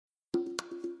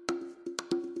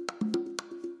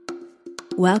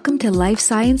Welcome to Life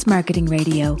Science Marketing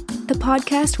Radio, the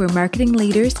podcast where marketing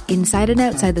leaders inside and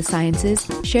outside the sciences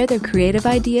share their creative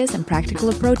ideas and practical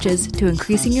approaches to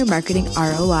increasing your marketing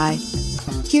ROI.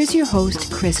 Here's your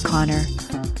host, Chris Connor.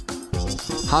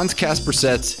 Hans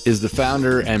Kaspersetz is the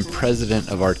founder and president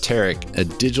of Arteric, a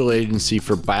digital agency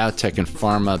for biotech and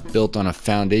pharma built on a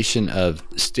foundation of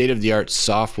state-of-the-art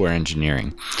software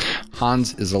engineering.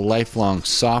 Hans is a lifelong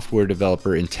software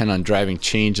developer intent on driving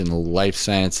change in the life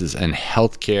sciences and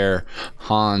healthcare.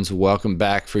 Hans, welcome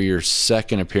back for your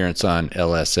second appearance on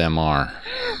LSMR.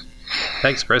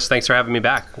 Thanks, Chris. Thanks for having me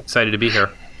back. Excited to be here.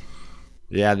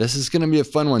 Yeah, this is going to be a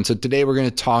fun one. So today we're going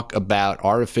to talk about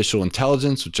artificial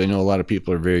intelligence, which I know a lot of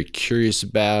people are very curious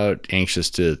about, anxious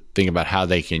to think about how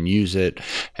they can use it,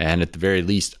 and at the very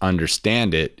least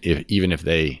understand it, even if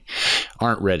they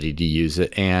aren't ready to use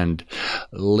it, and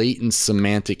latent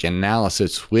semantic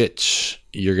analysis, which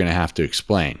you're going to have to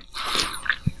explain.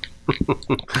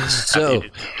 So,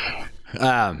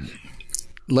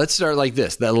 let's start like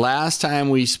this. The last time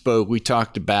we spoke, we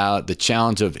talked about the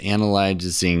challenge of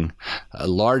analyzing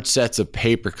large sets of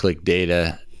pay-per-click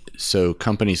data so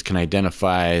companies can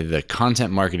identify the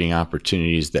content marketing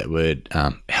opportunities that would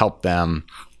help them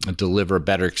deliver a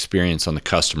better experience on the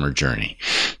customer journey.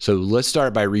 So let's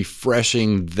start by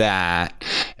refreshing that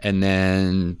and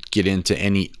then get into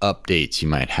any updates you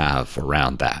might have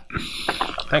around that.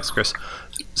 Thanks, Chris.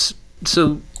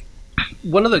 So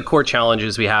one of the core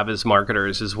challenges we have as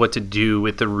marketers is what to do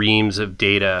with the reams of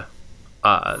data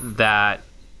that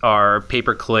are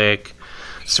pay-per-click,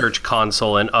 Search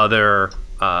Console, and other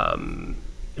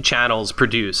channels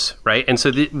produce, right? And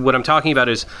so what I'm talking about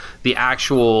is the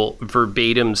actual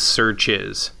verbatim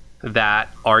searches that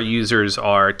our users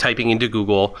are typing into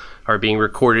Google are being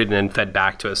recorded and then fed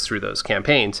back to us through those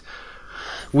campaigns.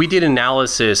 We did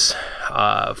analysis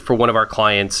for one of our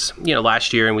clients,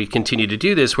 last year, and we continue to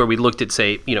do this, where we looked at,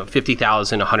 say,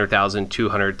 50,000, 100,000,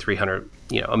 200, 300,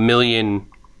 a million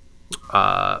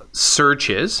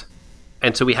searches.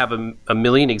 And so we have a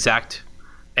million exact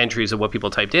entries of what people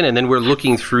typed in, and then we're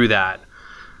looking through that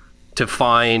to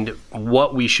find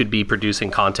what we should be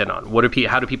producing content on.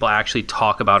 How do people actually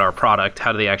talk about our product?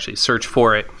 How do they actually search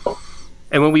for it?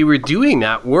 And when we were doing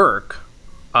that work,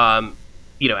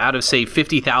 out of, say,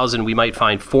 50,000, we might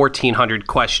find 1,400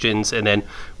 questions, and then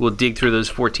we'll dig through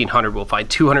those 1,400. We'll find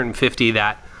 250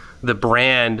 that the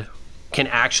brand can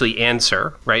actually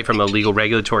answer, right, from a legal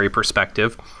regulatory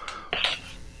perspective.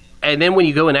 And then when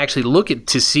you go and actually look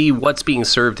to see what's being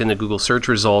served in the Google search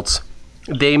results,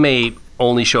 they may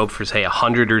only show up for, say,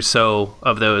 100 or so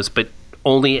of those, but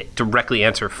only directly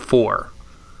answer 4.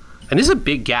 And this is a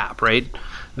big gap, right?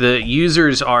 The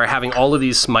users are having all of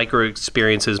these micro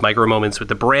experiences, micro moments with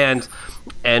the brand.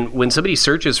 And when somebody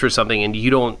searches for something and you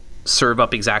don't serve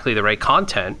up exactly the right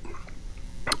content,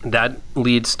 that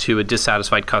leads to a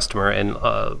dissatisfied customer and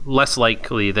less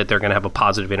likely that they're going to have a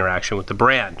positive interaction with the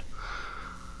brand.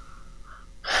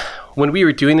 When we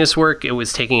were doing this work, it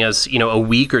was taking us, a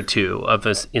week or two of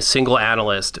a single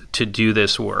analyst to do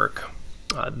this work.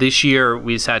 This year,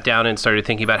 we sat down and started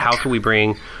thinking about how can we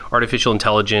bring artificial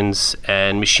intelligence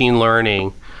and machine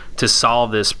learning to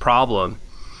solve this problem.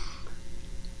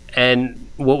 And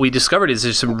what we discovered is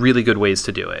there's some really good ways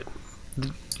to do it.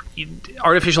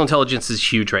 Artificial intelligence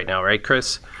is huge right now, right,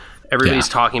 Chris? Everybody's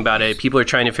talking about it. People are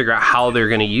trying to figure out how they're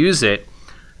going to use it.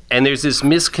 And there's this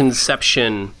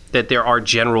misconception that there are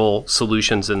general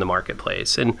solutions in the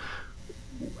marketplace. And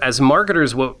as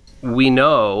marketers, what we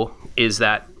know is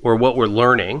that, or what we're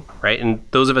learning, right? And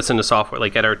those of us in the software,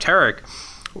 like at Arteric,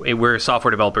 we're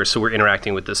software developers, so we're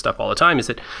interacting with this stuff all the time, is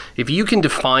that if you can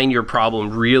define your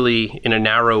problem really in a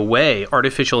narrow way,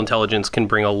 artificial intelligence can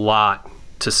bring a lot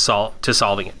to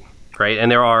solving it, right?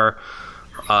 And there are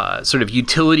sort of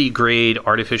utility grade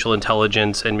artificial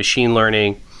intelligence and machine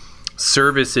learning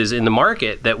services in the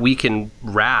market that we can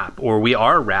wrap, or we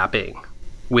are wrapping,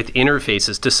 with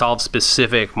interfaces to solve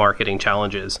specific marketing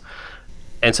challenges.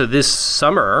 And so this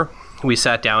summer, we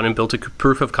sat down and built a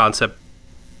proof of concept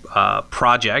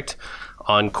project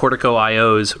on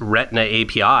Cortico.io's Retina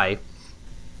API,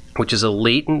 which is a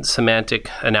latent semantic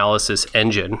analysis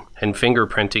engine and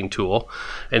fingerprinting tool.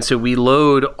 And so we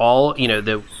load all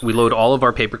of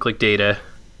our pay-per-click data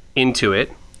into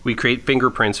it. We create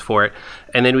fingerprints for it,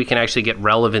 and then we can actually get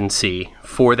relevancy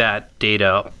for that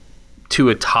data to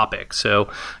a topic.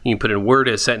 So you can put in a word,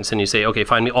 a sentence, and you say, okay,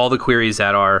 find me all the queries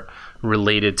that are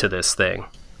related to this thing.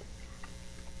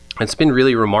 It's been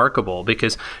really remarkable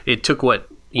because it took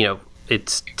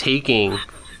it's taking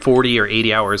 40 or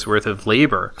 80 hours worth of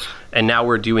labor, and now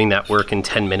we're doing that work in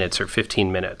 10 minutes or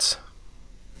 15 minutes.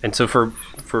 And so for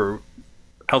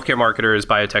healthcare marketers,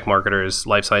 biotech marketers,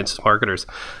 life sciences marketers,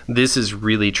 this is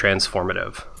really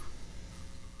transformative.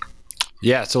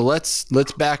 Yeah, so let's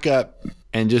back up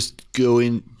and just go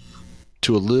into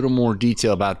a little more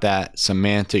detail about that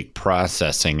semantic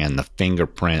processing and the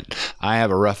fingerprint. I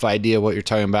have a rough idea what you're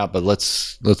talking about, but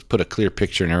let's put a clear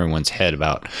picture in everyone's head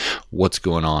about what's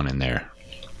going on in there.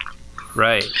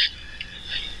 Right.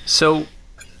 So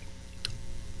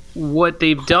what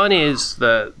they've done is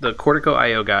the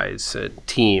Cortico.io guys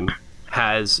team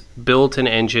has built an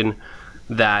engine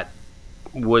that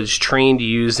was trained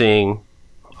using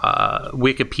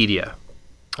Wikipedia.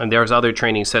 And there's other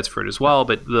training sets for it as well,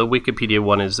 but the Wikipedia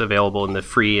one is available in the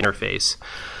free interface.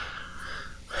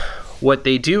 What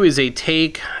they do is they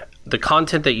take the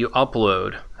content that you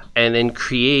upload and then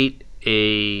create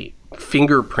a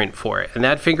fingerprint for it. And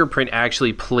that fingerprint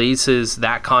actually places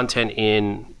that content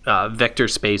in vector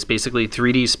space, basically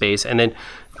 3D space, and then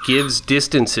gives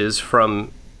distances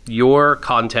from your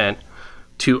content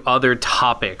to other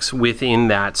topics within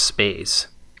that space.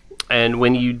 And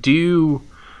when you do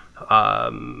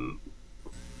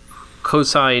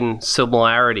cosine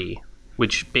similarity,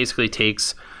 which basically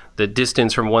takes the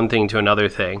distance from one thing to another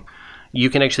thing, you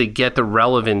can actually get the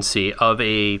relevancy of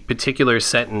a particular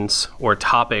sentence or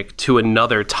topic to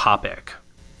another topic.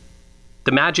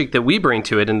 The magic that we bring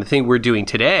to it, and the thing we're doing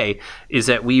today, is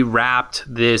that we wrapped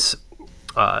this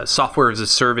software as a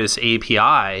service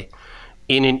API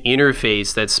in an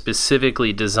interface that's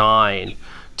specifically designed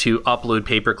to upload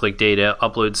pay-per-click data,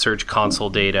 upload Search Console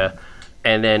data,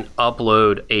 and then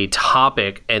upload a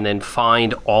topic, and then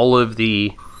find all of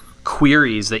the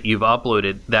queries that you've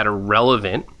uploaded that are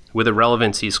relevant with a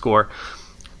relevancy score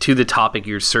to the topic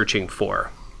you're searching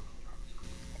for.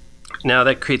 Now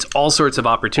that creates all sorts of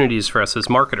opportunities for us as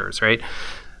marketers, right?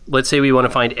 Let's say we want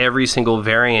to find every single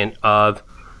variant of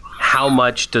how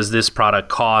much does this product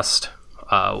cost,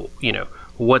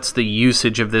 what's the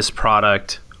usage of this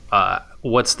product,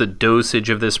 what's the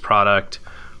dosage of this product,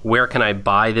 where can I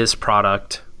buy this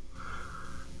product?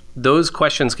 Those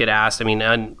questions get asked. I mean,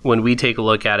 and when we take a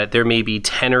look at it, there may be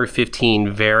 10 or 15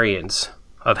 variants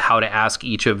of how to ask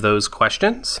each of those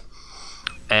questions,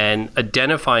 and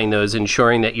identifying those,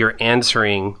 ensuring that you're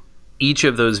answering each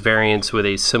of those variants with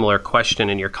a similar question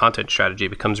in your content strategy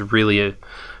becomes really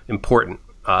important.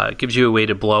 It gives you a way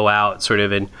to blow out sort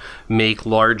of and make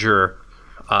larger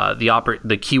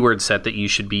the keyword set that you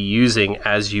should be using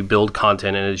as you build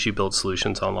content and as you build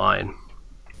solutions online.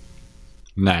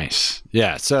 Nice.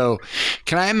 Yeah. So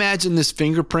can I imagine this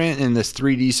fingerprint in this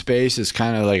 3D space is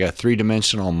kind of like a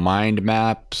three-dimensional mind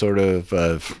map sort of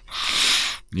a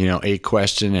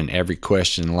question and every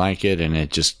question like it, and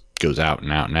it just goes out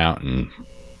and out and out. And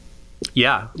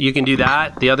yeah, you can do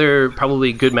that. The other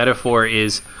probably good metaphor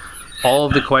is all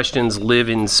of the questions live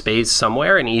in space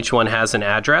somewhere, and each one has an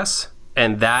address.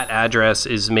 And that address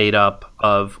is made up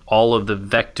of all of the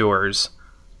vectors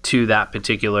to that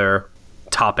particular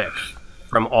topic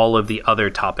from all of the other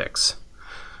topics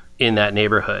in that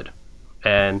neighborhood.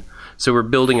 And so we're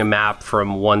building a map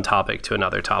from one topic to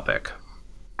another topic.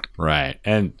 Right.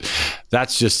 And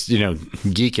that's just,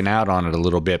 geeking out on it a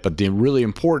little bit. But the really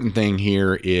important thing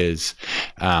here is,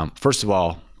 first of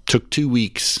all, took 2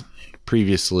 weeks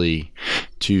previously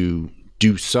to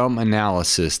do some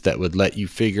analysis that would let you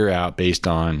figure out, based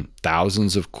on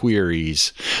thousands of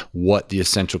queries, what the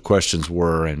essential questions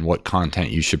were and what content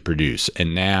you should produce.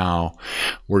 And now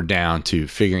we're down to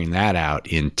figuring that out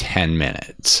in 10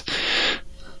 minutes.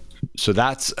 So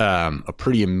that's a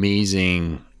pretty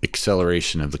amazing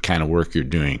acceleration of the kind of work you're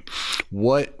doing.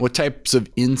 What types of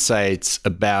insights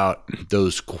about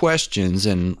those questions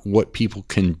and what people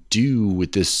can do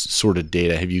with this sort of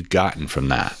data have you gotten from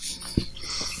that?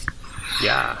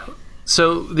 Yeah.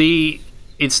 So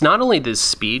it's not only the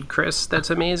speed, Chris, that's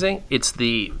amazing. It's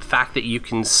the fact that you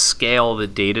can scale the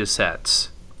data sets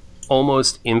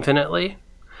almost infinitely,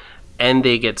 and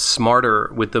they get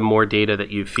smarter with the more data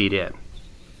that you feed in.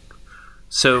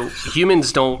 So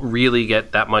humans don't really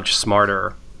get that much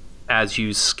smarter as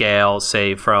you scale,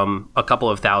 say, from a couple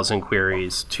of thousand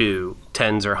queries to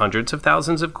tens or hundreds of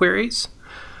thousands of queries.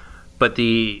 But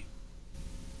the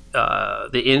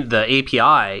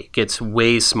API gets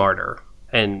way smarter,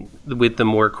 and with the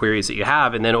more queries that you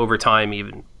have, and then over time,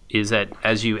 even is that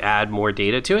as you add more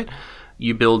data to it,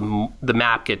 you build the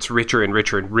map gets richer and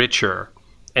richer and richer,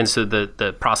 and so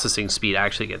the processing speed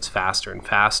actually gets faster and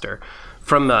faster.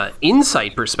 From an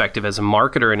insight perspective, as a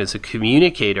marketer and as a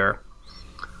communicator,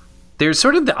 there's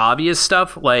sort of the obvious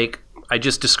stuff like I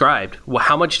just described. Well,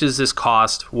 how much does this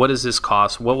cost? What does this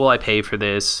cost? What will I pay for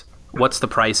this? What's the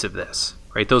price of this?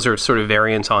 Right? Those are sort of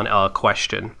variants on a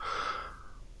question.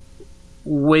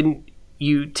 When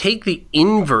you take the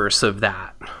inverse of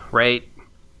that, right?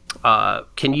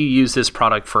 Can you use this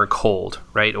product for a cold,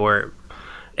 right?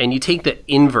 And you take the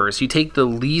inverse, you take the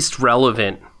least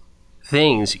relevant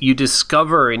things, you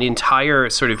discover an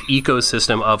entire sort of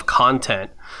ecosystem of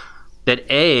content that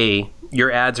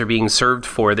your ads are being served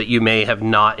for that you may have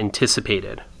not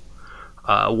anticipated.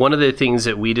 One of the things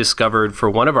that we discovered for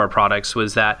one of our products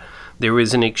was that there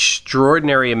was an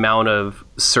extraordinary amount of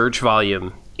search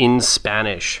volume in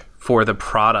Spanish for the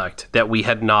product that we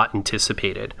had not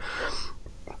anticipated.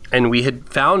 And we had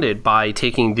found it by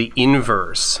taking the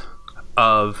inverse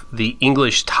of the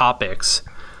English topics,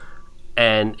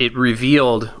 and it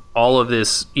revealed all of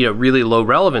this, really low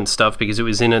relevance stuff because it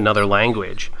was in another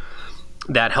language.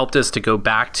 That helped us to go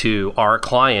back to our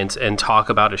clients and talk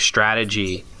about a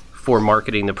strategy for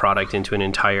marketing the product into an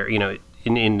entire,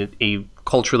 in a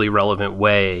culturally relevant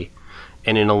way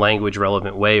and in a language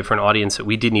relevant way for an audience that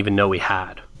we didn't even know we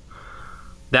had.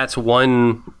 That's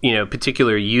one,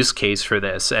 particular use case for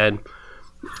this. And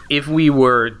if we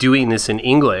were doing this in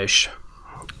English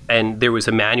and there was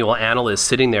a manual analyst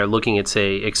sitting there looking at,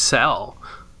 say, Excel,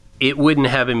 it wouldn't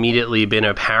have immediately been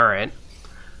apparent,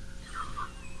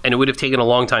 and it would have taken a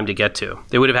long time to get to.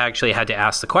 They would have actually had to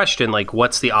ask the question, like,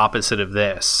 what's the opposite of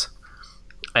this?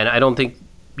 And I don't think,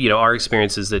 our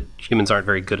experience is that humans aren't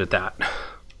very good at that.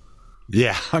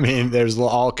 Yeah, I mean, there's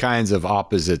all kinds of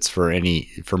opposites for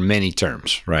many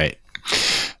terms, right?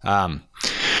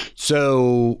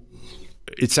 So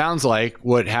it sounds like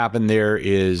what happened there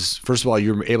is, first of all,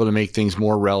 you're able to make things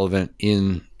more relevant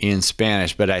in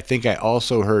Spanish, but I think I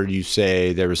also heard you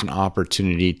say there was an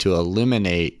opportunity to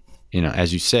eliminate,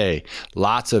 as you say,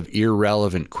 lots of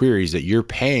irrelevant queries that you're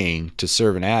paying to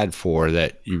serve an ad for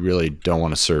that you really don't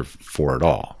want to serve for at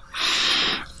all.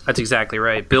 That's exactly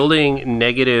right. Building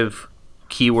negative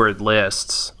keyword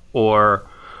lists or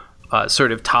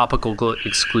sort of topical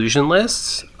exclusion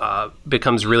lists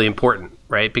becomes really important,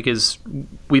 right? Because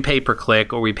we pay per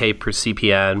click or we pay per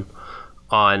CPM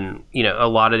on, a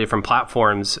lot of different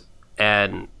platforms,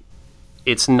 and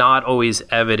it's not always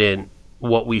evident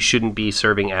what we shouldn't be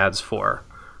serving ads for.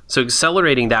 So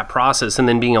accelerating that process and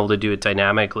then being able to do it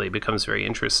dynamically becomes very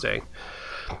interesting.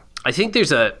 I think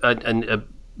there's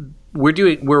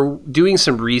we're doing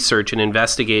some research and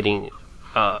investigating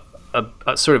a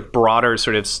sort of broader,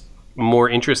 sort of more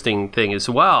interesting thing as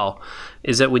well,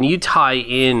 is that when you tie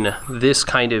in this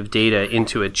kind of data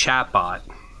into a chatbot,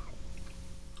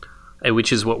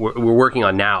 which is what we're working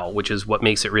on now, which is what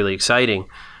makes it really exciting,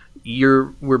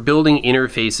 we're building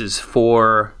interfaces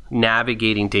for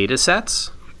navigating data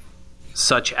sets,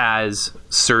 such as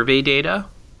survey data,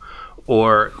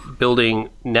 or building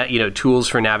tools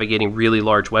for navigating really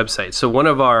large websites. So one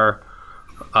of our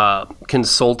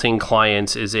consulting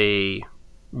clients is a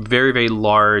very, very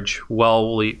large,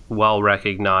 well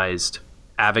recognized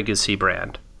advocacy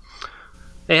brand.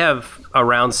 They have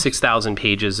around 6,000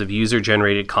 pages of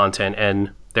user-generated content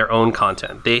and their own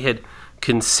content. They had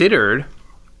considered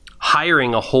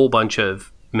hiring a whole bunch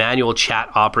of manual chat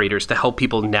operators to help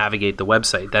people navigate the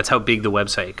website. That's how big the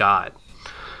website got.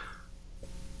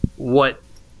 What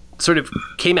sort of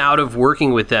came out of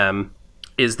working with them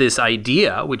is this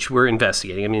idea, which we're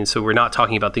investigating. I mean, so we're not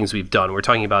talking about things we've done. We're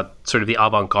talking about sort of the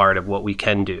avant-garde of what we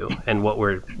can do and what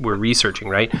we're researching,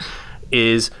 right?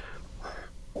 Is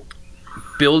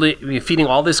feeding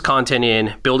all this content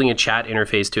in, building a chat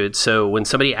interface to it. So when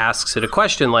somebody asks it a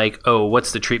question like, oh,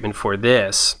 what's the treatment for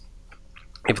this?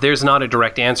 If there's not a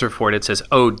direct answer for it, it says,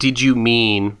 oh, did you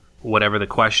mean whatever the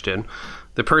question?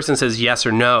 The person says yes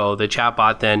or no. The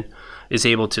chatbot then is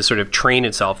able to sort of train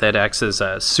itself. That acts as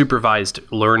a supervised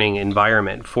learning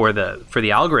environment for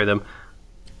the algorithm,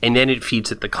 and then it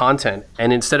feeds it the content.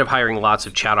 And instead of hiring lots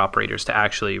of chat operators to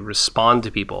actually respond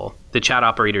to people, the chat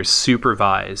operators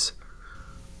supervise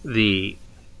the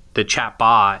chat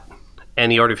bot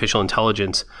and the artificial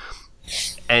intelligence,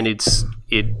 and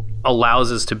it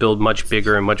allows us to build much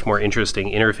bigger and much more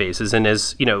interesting interfaces. And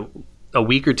as a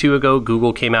week or two ago,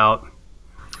 Google came out,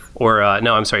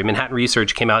 Manhattan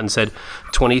Research came out and said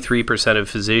 23% of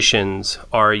physicians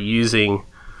are using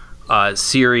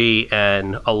Siri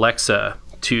and Alexa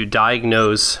to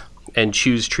diagnose and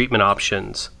choose treatment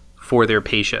options for their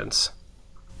patients.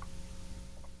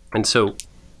 And so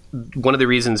one of the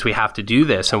reasons we have to do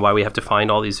this and why we have to find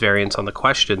all these variants on the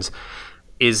questions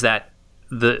is that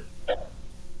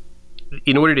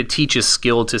in order to teach a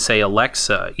skill to, say,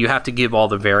 Alexa, you have to give all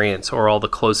the variants or all the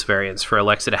close variants for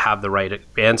Alexa to have the right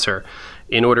answer.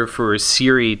 In order for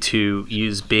Siri to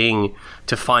use Bing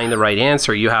to find the right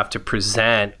answer, you have to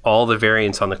present all the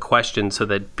variants on the question so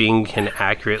that Bing can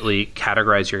accurately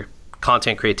categorize your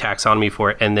content, create taxonomy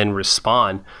for it, and then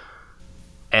respond.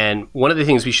 And one of the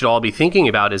things we should all be thinking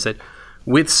about is that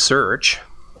with search,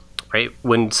 right,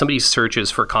 when somebody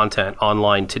searches for content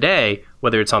online today,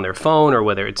 whether it's on their phone or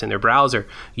whether it's in their browser,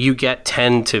 you get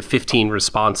 10 to 15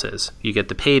 responses. You get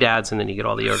the paid ads and then you get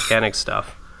all the organic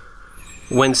stuff.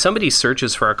 When somebody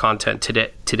searches for our content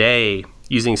today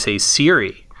using, say,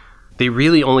 Siri, they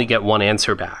really only get one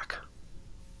answer back.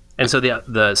 And so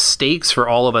the stakes for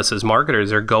all of us as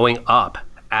marketers are going up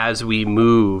as we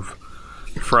move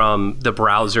from the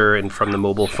browser and from the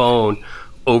mobile phone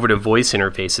over to voice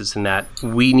interfaces, and that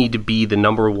we need to be the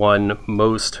number one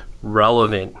most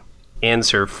relevant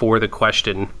answer for the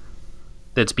question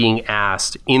that's being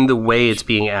asked in the way it's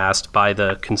being asked by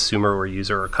the consumer or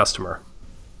user or customer.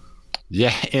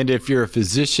 Yeah, and if you're a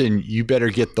physician, you better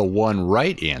get the one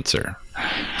right answer.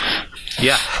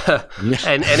 Yeah.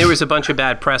 and there was a bunch of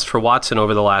bad press for Watson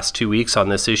over the last 2 weeks on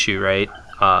this issue, right?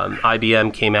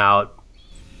 IBM came out,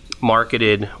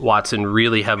 marketed Watson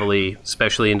really heavily,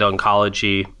 especially into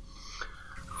oncology,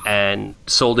 and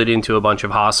sold it into a bunch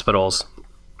of hospitals.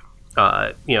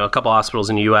 A couple hospitals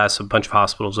in the U.S., a bunch of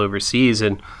hospitals overseas,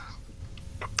 and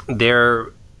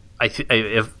you'd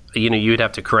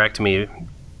have to correct me,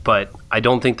 but I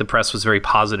don't think the press was very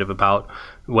positive about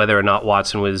whether or not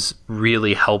Watson was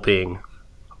really helping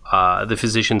the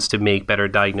physicians to make better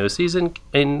diagnoses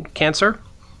in cancer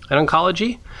and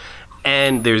oncology.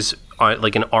 And there's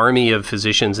like an army of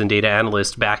physicians and data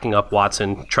analysts backing up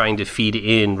Watson, trying to feed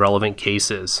in relevant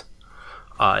cases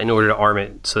in order to arm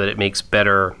it so that it makes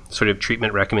better sort of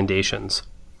treatment recommendations.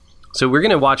 So we're going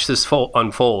to watch this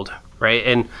unfold, right?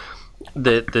 And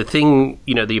the thing,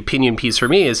 the opinion piece for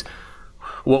me is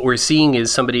what we're seeing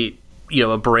is somebody,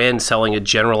 a brand selling a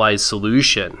generalized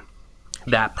solution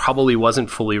that probably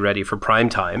wasn't fully ready for prime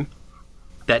time,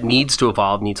 that needs to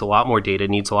evolve, needs a lot more data,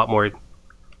 needs a lot more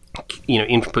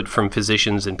input from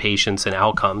physicians and patients and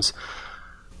outcomes.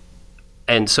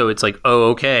 And so it's like,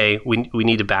 we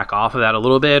need to back off of that a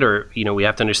little bit, or, we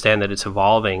have to understand that it's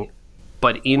evolving.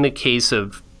 But in the case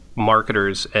of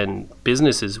marketers and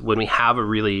businesses, when we have a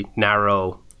really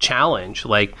narrow challenge,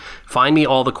 like find me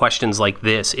all the questions like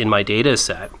this in my data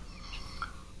set,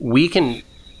 we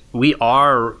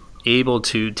are able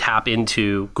to tap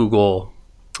into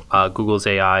Google's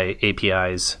AI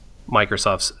APIs,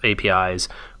 Microsoft's APIs,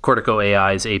 Cortico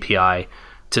AI's API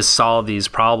to solve these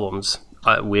problems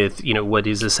with what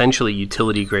is essentially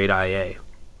utility grade IA,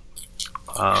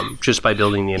 just by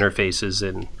building the interfaces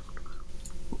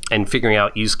and figuring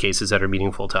out use cases that are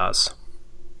meaningful to us.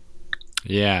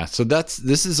 Yeah, so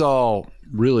this is all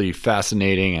really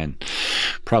fascinating and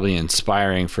probably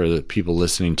inspiring for the people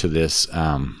listening to this.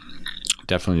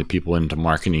 Definitely the people into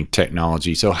marketing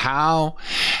technology. So how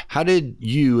did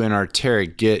you and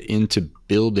Arteric get into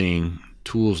building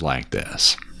tools like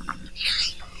this?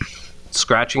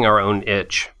 Scratching our own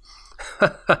itch.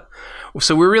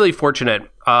 So we're really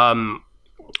fortunate.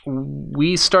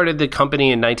 We started the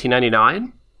company in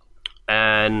 1999,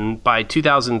 and by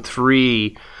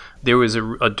 2003, there was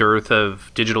a dearth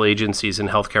of digital agencies in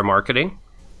healthcare marketing.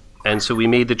 And so we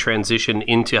made the transition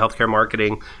into healthcare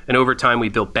marketing. And over time, we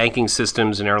built banking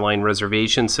systems and airline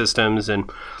reservation systems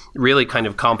and really kind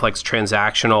of complex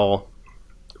transactional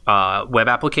web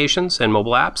applications and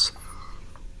mobile apps.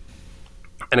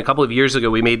 And a couple of years ago,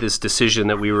 we made this decision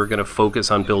that we were going to focus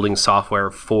on building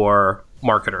software for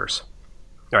marketers.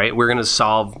 Right? We're going to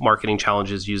solve marketing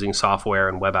challenges using software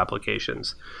and web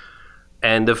applications.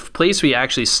 And the place we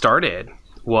actually started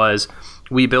was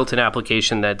we built an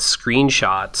application that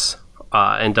screenshots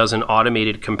and does an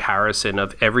automated comparison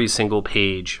of every single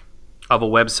page of a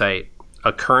website,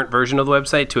 a current version of the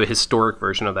website to a historic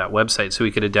version of that website, so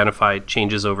we could identify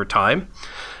changes over time.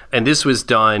 And this was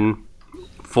done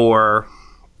for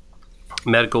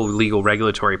medical, legal,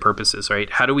 regulatory purposes, right?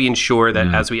 How do we ensure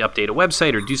that as we update a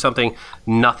website or do something,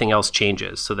 nothing else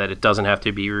changes so that it doesn't have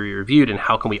to be reviewed, and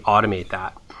how can we automate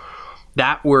that?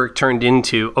 That work turned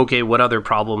into, okay, what other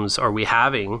problems are we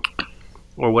having,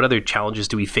 or what other challenges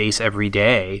do we face every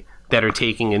day that are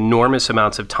taking enormous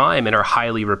amounts of time and are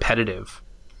highly repetitive?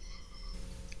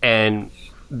 And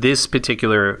this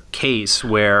particular case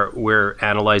where we're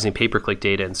analyzing pay-per-click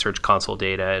data and Search Console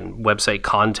data and website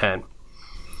content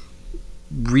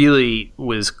really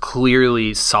was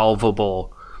clearly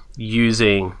solvable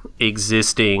using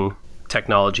existing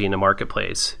technology in the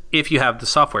marketplace if you have the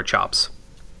software chops.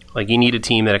 Like, you need a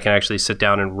team that can actually sit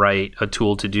down and write a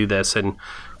tool to do this and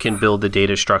can build the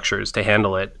data structures to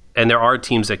handle it. And there are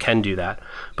teams that can do that,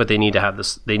 but they need to have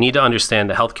this. They need to understand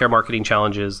the healthcare marketing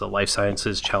challenges, the life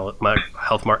sciences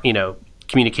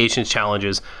communications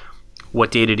challenges.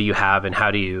 What data do you have, and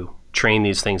how do you train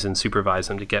these things and supervise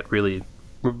them to get really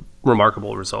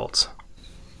remarkable results?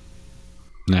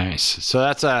 Nice. So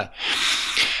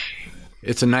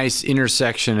it's a nice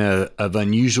intersection of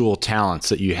unusual talents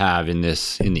that you have in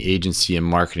the agency and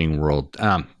marketing world.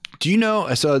 Do you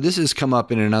know, so this has come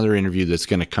up in another interview that's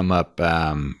going to come up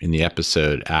in the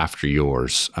episode after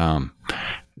yours.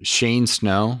 Shane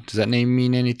Snow, does that name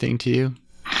mean anything to you?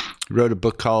 He wrote a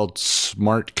book called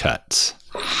Smart Cuts.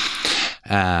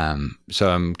 So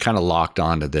I'm kind of locked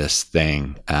onto this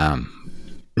thing.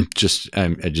 Just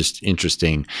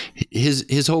interesting.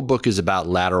 His whole book is about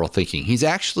lateral thinking. He's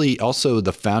actually also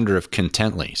the founder of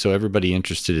Contently. So everybody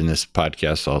interested in this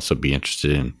podcast will also be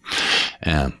interested in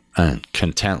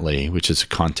Contently, which is a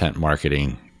content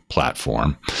marketing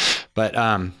platform. But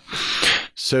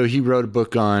so he wrote a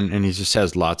book on, and he just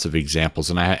has lots of examples.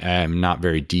 And I am not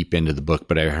very deep into the book,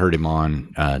 but I heard him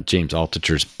on James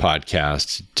Altucher's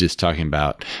podcast, just talking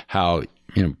about how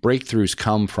breakthroughs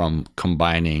come from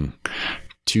combining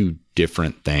two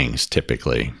different things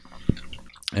typically.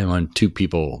 And when two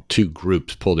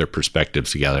groups pull their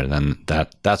perspectives together, then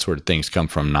that's where things come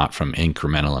from, not from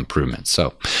incremental improvements.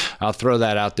 So I'll throw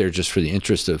that out there just for the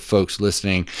interest of folks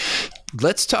listening.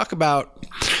 Let's talk about,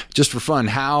 just for fun,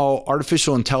 how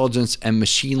artificial intelligence and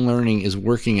machine learning is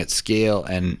working at scale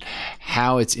and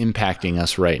how it's impacting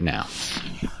us right now.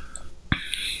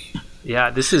 Yeah,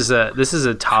 this is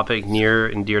a topic near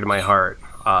and dear to my heart.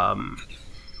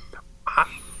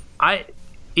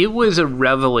 It was a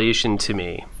revelation to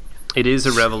me. It is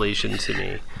a revelation to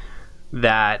me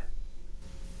that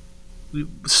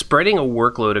spreading a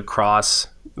workload across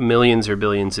millions or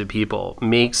billions of people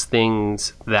makes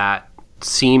things that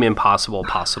seem impossible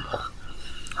possible,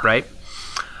 right?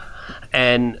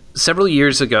 And several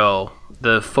years ago,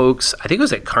 the folks, I think it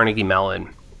was at Carnegie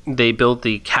Mellon, they built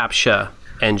the CAPTCHA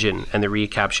engine and the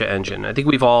reCAPTCHA engine. I think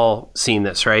we've all seen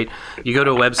this, right? You go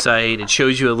to a website, it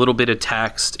shows you a little bit of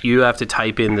text, you have to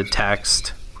type in the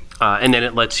text, and then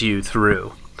it lets you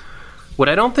through. What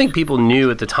I don't think people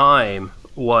knew at the time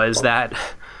was that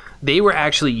they were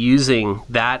actually using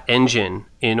that engine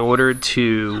in order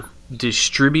to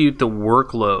distribute the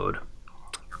workload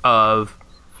of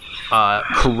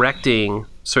correcting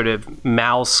sort of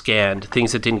mal-scanned,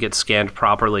 things that didn't get scanned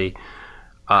properly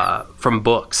from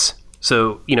books.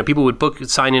 So, people would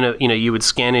sign in you would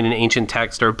scan in an ancient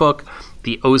text or a book.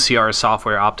 The OCR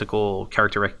software, optical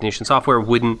character recognition software,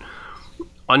 wouldn't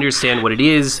understand what it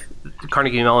is.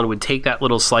 Carnegie Mellon would take that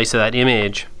little slice of that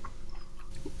image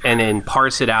and then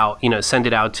parse it out, send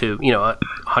it out to,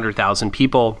 100,000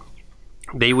 people.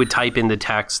 They would type in the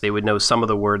text. They would know some of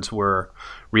the words were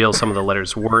real, some of the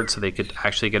letters weren't, so they could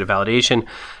actually get a validation.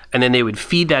 And then they would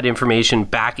feed that information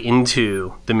back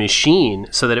into the machine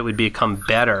so that it would become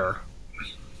better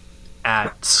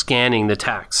at scanning the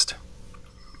text.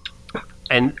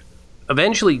 And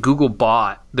eventually Google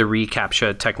bought the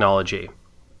reCAPTCHA technology,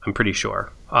 I'm pretty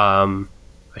sure. I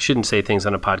shouldn't say things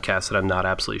on a podcast that I'm not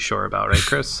absolutely sure about, right,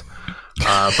 Chris?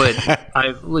 But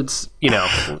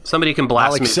somebody can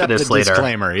blast me for this later.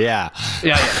 Disclaimer, yeah.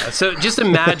 So just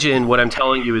imagine what I'm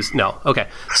telling you is no. Okay.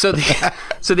 So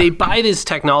they buy this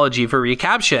technology for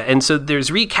reCAPTCHA, and so there's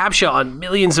reCAPTCHA on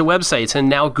millions of websites, and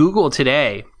now Google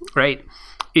today, right,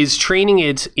 is training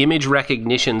its image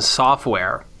recognition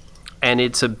software and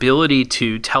its ability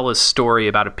to tell a story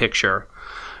about a picture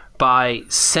by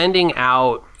sending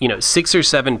out 6 or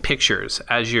 7 pictures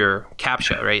as your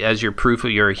CAPTCHA, right, as your proof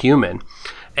of you're a human,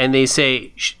 and they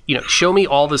say, show me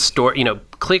all the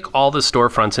click all the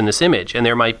storefronts in this image, and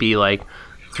there might be like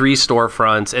 3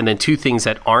 storefronts and then 2 things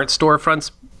that aren't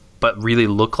storefronts but really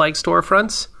look like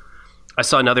storefronts. I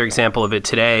saw another example of it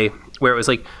today where it was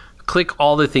like, click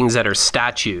all the things that are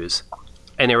statues,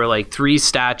 and there were like 3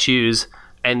 statues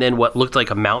and then what looked like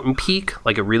a mountain peak,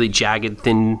 like a really jagged,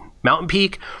 thin mountain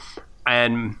peak,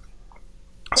 and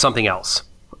something else.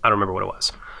 I don't remember what it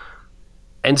was.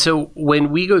 And so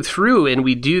when we go through and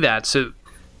we do that, so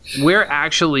we're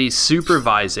actually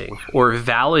supervising or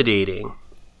validating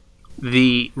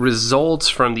the results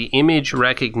from the image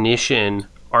recognition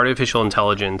artificial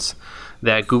intelligence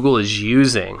that Google is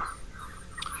using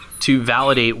to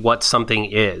validate what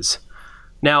something is.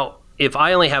 Now, if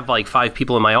I only have like 5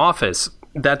 people in my office,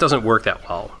 that doesn't work that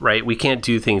well, right? We can't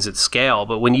do things at scale.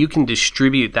 But when you can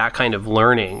distribute that kind of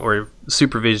learning or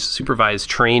supervised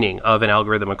training of an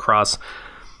algorithm across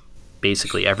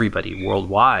basically everybody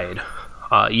worldwide,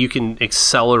 you can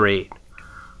accelerate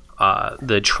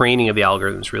the training of the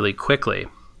algorithms really quickly.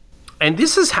 And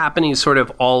this is happening sort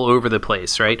of all over the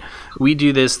place, right? We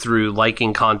do this through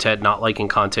liking content, not liking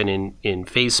content in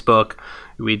Facebook.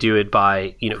 We do it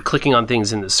by clicking on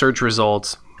things in the search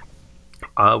results.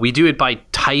 We do it by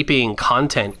typing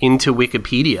content into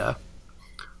Wikipedia,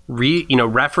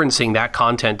 referencing that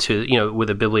content to, with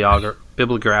a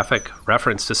bibliographic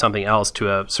reference to something else, to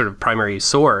a sort of primary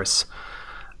source.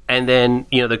 And then,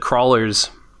 the crawlers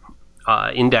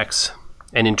index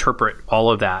and interpret all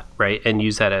of that, right? And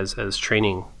use that as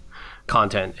training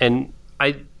content. And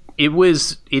it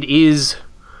was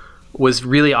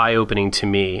really eye-opening to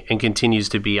me, and continues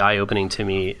to be eye-opening to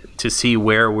me, to see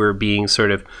where we're being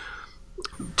sort of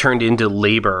turned into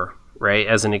labor, right?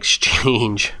 As an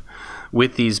exchange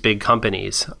with these big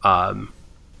companies to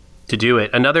do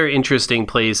it. Another interesting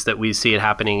place that we see it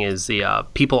happening is the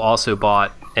people also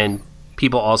bought and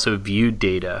people also viewed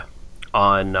data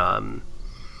on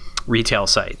retail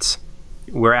sites.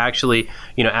 We're actually,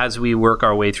 as we work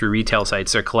our way through retail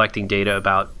sites, they're collecting data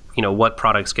about, what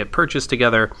products get purchased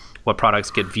together, what products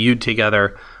get viewed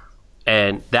together,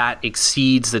 and that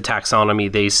exceeds the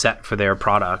taxonomy they set for their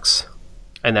products.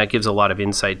 And that gives a lot of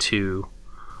insight to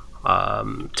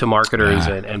marketers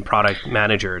and product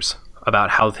managers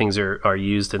about how things are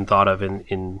used and thought of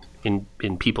in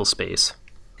people space.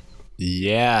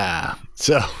 Yeah.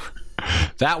 So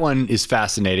that one is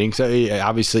fascinating. So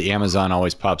obviously Amazon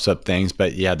always pops up things,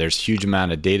 but yeah, there's a huge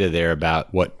amount of data there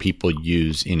about what people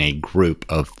use in a group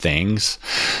of things.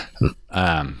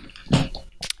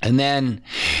 And then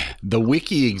the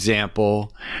wiki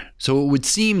example. So it would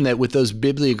seem that with those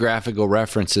bibliographical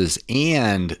references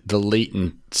and the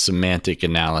latent semantic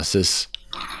analysis,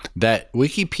 that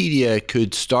Wikipedia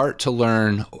could start to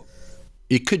learn,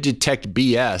 it could detect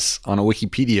BS on a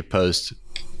Wikipedia post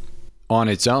on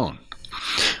its own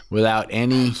without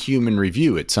any human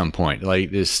review at some point.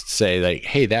 Like, just say like,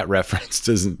 hey, that reference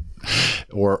doesn't,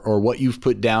 or what you've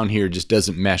put down here just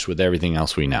doesn't mesh with everything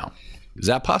else we know. Is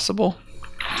that possible?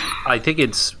 I think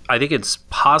it's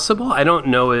possible. I don't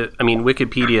know.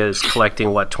 Wikipedia is collecting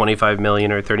 $25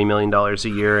 million or $30 million a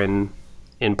year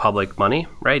in public money,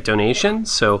 right?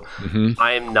 Donations. So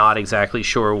I am not exactly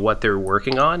sure what they're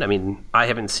working on. I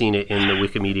haven't seen it in the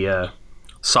Wikimedia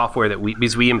software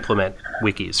because we implement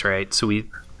wikis, right? So we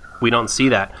don't see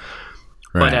that.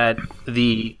 Right. But at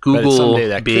the Google, someday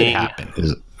that Bing, could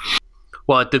happen.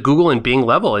 Well, at the Google and Bing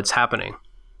level, it's happening.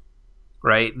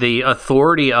 Right, the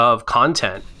authority of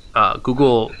content.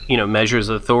 Google, measures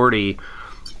authority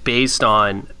based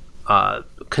on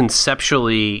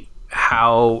conceptually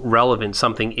how relevant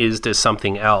something is to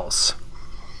something else.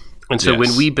 And so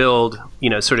when we build,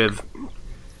 sort of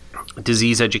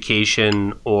disease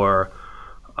education or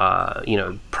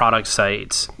product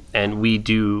sites, and we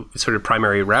do sort of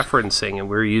primary referencing, and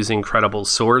we're using credible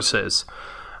sources.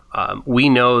 We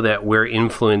know that we're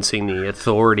influencing the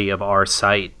authority of our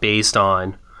site based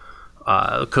on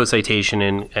co-citation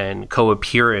and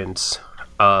co-appearance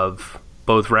of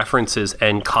both references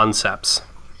and concepts.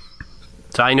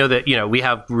 So I know that, we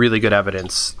have really good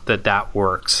evidence that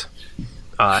works.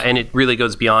 And it really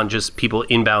goes beyond just people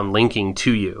inbound linking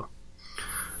to you.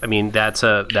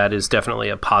 That is definitely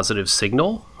a positive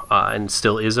signal, and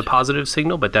still is a positive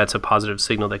signal, but that's a positive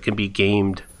signal that can be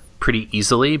gamed pretty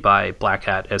easily by black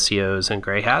hat SEOs and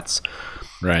gray hats.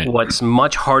 Right. What's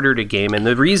much harder to game, and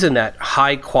the reason that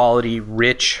high quality,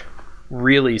 rich,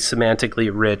 really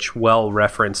semantically rich,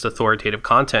 well-referenced authoritative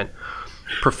content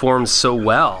performs so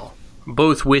well,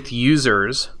 both with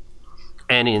users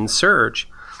and in search,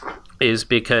 is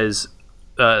because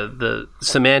the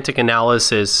semantic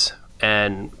analysis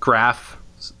and graph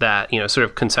that, sort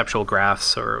of conceptual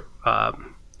graphs or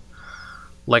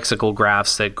lexical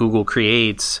graphs that Google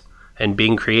creates and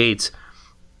Bing creates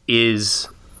is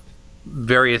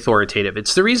very authoritative.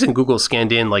 It's the reason Google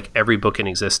scanned in like every book in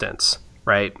existence,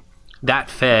 right? That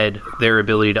fed their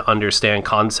ability to understand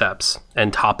concepts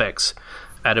and topics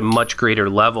at a much greater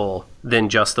level than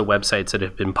just the websites that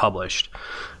have been published.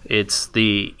 It's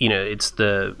the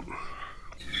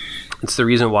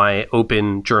reason why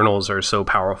open journals are so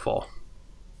powerful.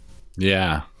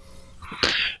 Yeah.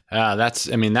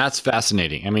 That's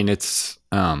fascinating. It's,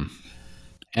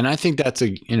 and I think that's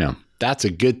a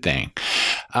good thing.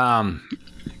 And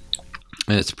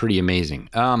it's pretty amazing.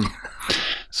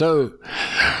 So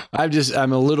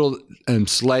I'm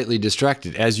slightly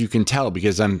distracted, as you can tell,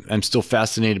 because I'm still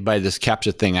fascinated by this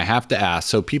CAPTCHA thing. I have to ask.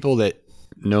 So people that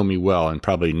know me well, and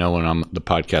probably no one on the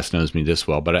podcast knows me this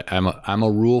well, but I'm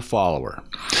a rule follower,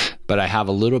 but I have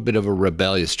a little bit of a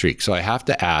rebellious streak. So I have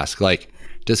to ask,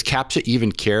 does CAPTCHA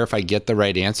even care if I get the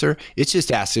right answer? It's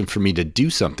just asking for me to do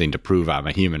something to prove I'm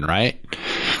a human, right?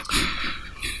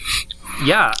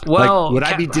 Yeah. Well, would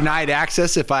I be denied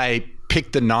access if I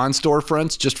picked the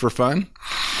non-storefronts just for fun?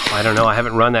 I don't know. I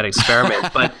haven't run that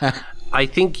experiment, but I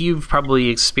think you've probably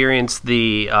experienced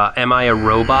the "Am I a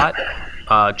robot?"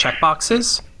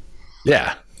 checkboxes.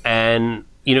 Yeah. And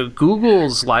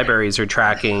Google's libraries are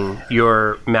tracking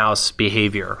your mouse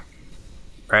behavior,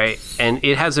 right? And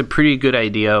it has a pretty good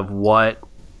idea of what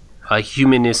a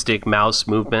humanistic mouse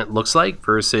movement looks like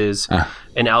versus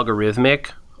an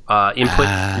algorithmic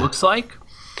input looks like.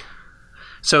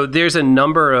 So there's a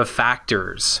number of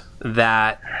factors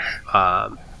that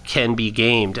can be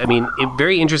gamed. I mean,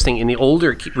 very interesting. In the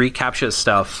older reCAPTCHA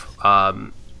stuff,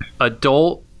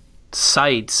 adult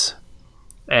sites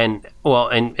and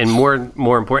more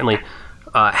importantly,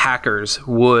 hackers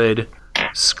would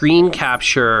screen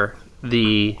capture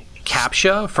the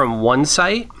CAPTCHA from one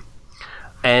site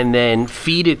and then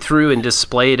feed it through and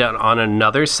display it on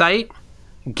another site,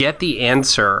 get the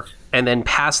answer, and then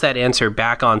pass that answer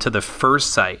back onto the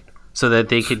first site so that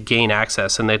they could gain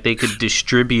access and that they could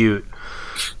distribute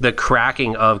the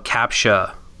cracking of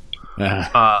CAPTCHA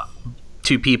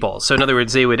to people. So in other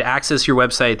words, they would access your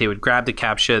website, they would grab the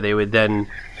CAPTCHA, they would then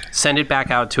send it back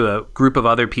out to a group of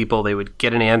other people. They would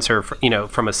get an answer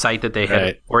from a site that they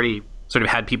had already sort of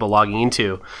had people logging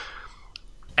into.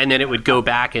 And then it would go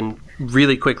back and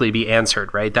really quickly be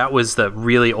answered, right? That was the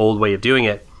really old way of doing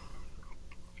it.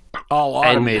 All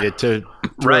automated to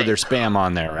throw their spam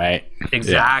on there, right?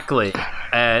 Exactly.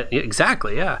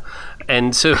 Exactly, yeah.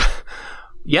 And so,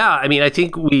 yeah, I mean, I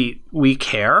think we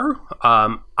care.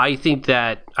 I think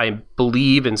that I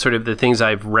believe, and sort of the things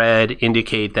I've read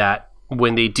indicate that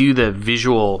when they do the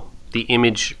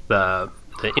image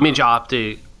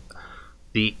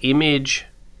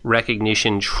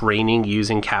recognition training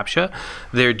using CAPTCHA,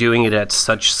 they're doing it at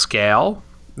such scale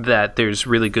that there's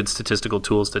really good statistical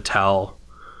tools to tell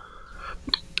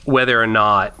whether or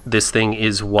not this thing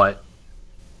is what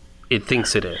it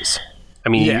thinks it is. I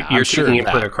mean, you're taking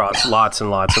input across lots and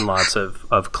lots and lots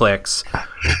of clicks.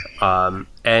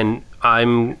 And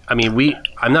I'm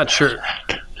not sure.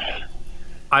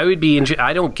 I would be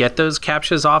I don't get those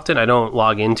CAPTCHAs often. I don't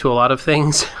log into a lot of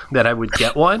things that I would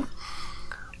get one.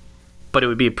 But it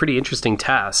would be a pretty interesting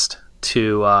test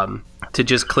to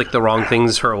just click the wrong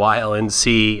things for a while and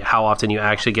see how often you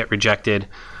actually get rejected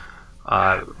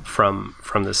from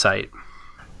the site.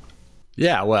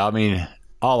 Yeah, well, I mean,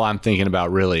 all I'm thinking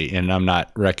about really, and I'm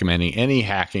not recommending any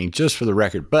hacking, just for the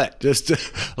record, but just to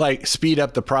like speed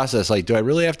up the process. Like, do I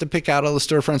really have to pick out all the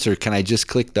storefronts, or can I just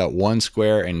click that one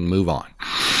square and move on?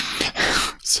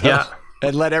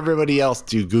 And let everybody else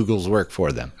do Google's work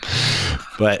for them.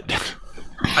 But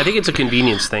I think it's a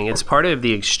convenience thing. It's part of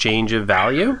the exchange of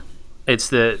value.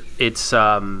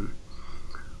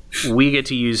 We get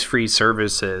to use free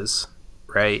services,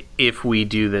 right? If we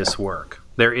do this work.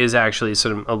 There is actually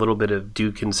a little bit of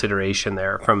due consideration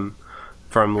there from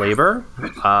labor.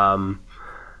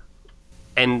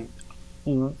 And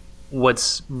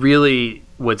what's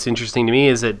interesting to me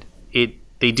is that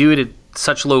they do it at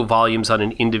such low volumes on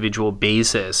an individual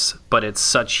basis, but it's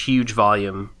such huge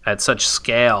volume at such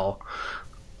scale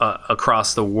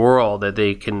across the world that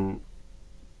they can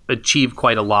achieve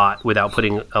quite a lot without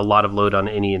putting a lot of load on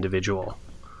any individual.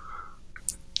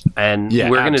 And we're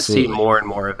going to see more and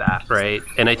more of that, right?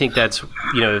 And I think that's,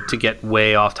 to get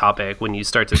way off topic, when you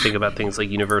start to think about things like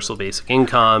universal basic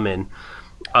income and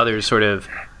other sort of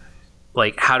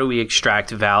like, how do we extract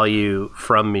value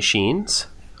from machines?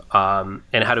 And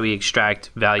how do we extract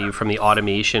value from the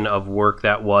automation of work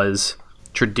that was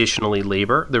traditionally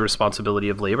labor, the responsibility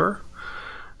of labor?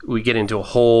 We get into a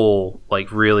whole,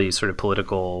 like, really sort of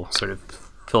political, sort of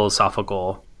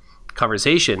philosophical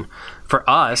conversation. For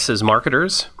us as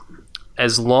marketers,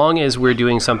 as long as we're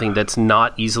doing something that's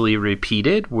not easily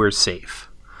repeated, we're safe.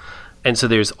 And so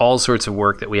there's all sorts of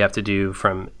work that we have to do,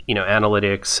 from,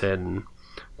 analytics and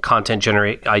content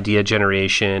idea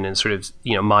generation and sort of,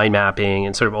 mind mapping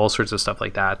and sort of all sorts of stuff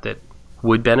like that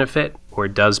would benefit or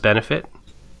does benefit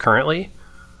currently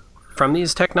from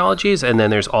these technologies. And then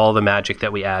there's all the magic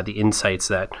that we add, the insights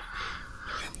that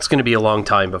it's going to be a long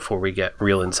time before we get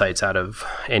real insights out of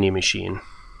any machine.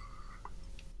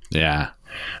 Yeah.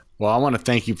 Well, I want to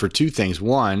thank you for two things.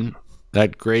 One,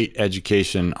 that great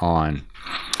education on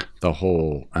the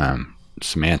whole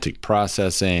semantic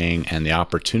processing and the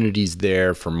opportunities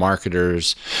there for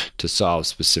marketers to solve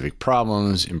specific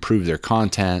problems, improve their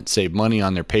content, save money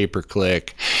on their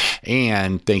pay-per-click.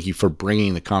 And thank you for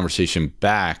bringing the conversation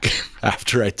back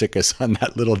after I took us on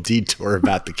that little detour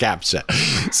about the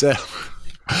CAPTCHA. So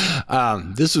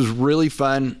this was really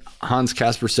fun. Hans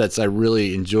Kaspersetz, I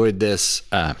really enjoyed this.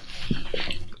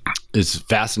 It's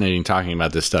fascinating talking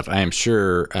about this stuff. I am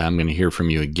sure I'm going to hear from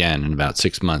you again in about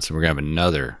 6 months, and we're going to have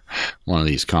another one of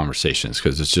these conversations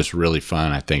because it's just really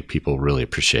fun. I think people really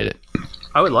appreciate it.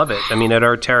 I would love it. I mean, at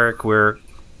Arteric, we're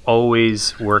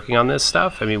always working on this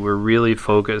stuff. I mean, we're really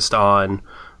focused on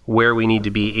where we need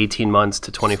to be 18 months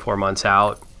to 24 months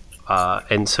out.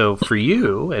 And so for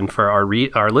you and for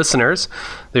our listeners,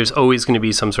 there's always going to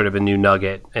be some sort of a new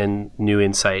nugget and new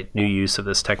insight, new use of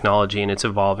this technology, and it's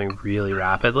evolving really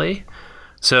rapidly.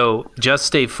 So just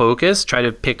stay focused, try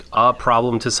to pick a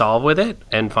problem to solve with it,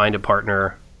 and find a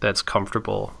partner that's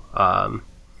comfortable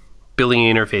building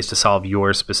an interface to solve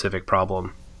your specific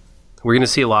problem. We're going to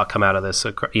see a lot come out of this,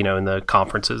 in the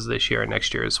conferences this year and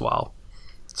next year as well.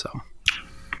 So.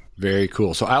 Very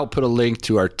cool. So I'll put a link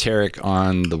to Arteric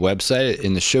on the website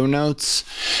in the show notes.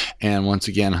 And once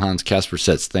again, Hans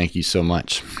Kaspersetz, thank you so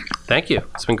much. Thank you.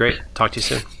 It's been great. Talk to you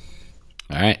soon.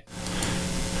 All right.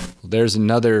 Well, there's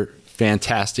another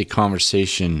fantastic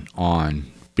conversation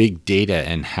on big data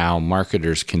and how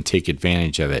marketers can take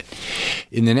advantage of it.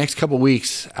 In the next couple of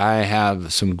weeks, I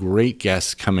have some great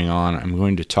guests coming on. I'm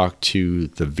going to talk to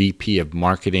the VP of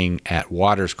Marketing at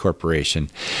Waters Corporation,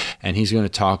 and he's going to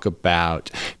talk about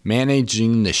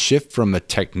managing the shift from a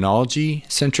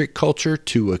technology-centric culture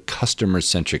to a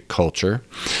customer-centric culture.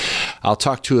 I'll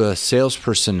talk to a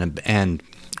salesperson and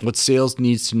what sales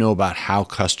needs to know about how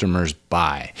customers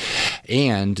buy.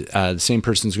 And the same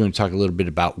person is going to talk a little bit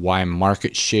about why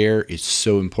market share is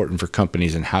so important for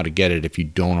companies and how to get it if you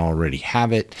don't already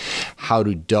have it, how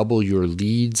to double your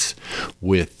leads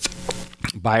with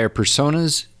buyer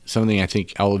personas, something I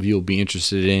think all of you will be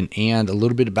interested in, and a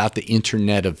little bit about the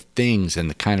Internet of Things and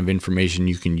the kind of information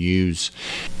you can use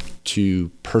to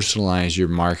personalize your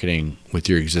marketing with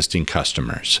your existing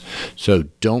customers. So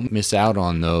don't miss out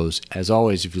on those. As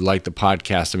always, if you like the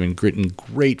podcast, I've been getting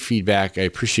great feedback. I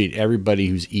appreciate everybody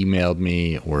who's emailed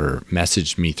me or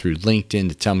messaged me through LinkedIn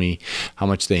to tell me how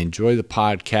much they enjoy the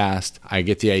podcast. I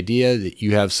get the idea that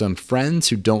you have some friends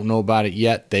who don't know about it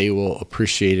yet. They will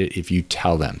appreciate it if you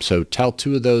tell them. So tell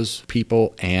 2 of those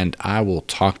people, and I will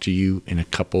talk to you in a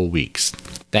couple of weeks.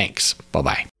 Thanks.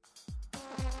 Bye-bye.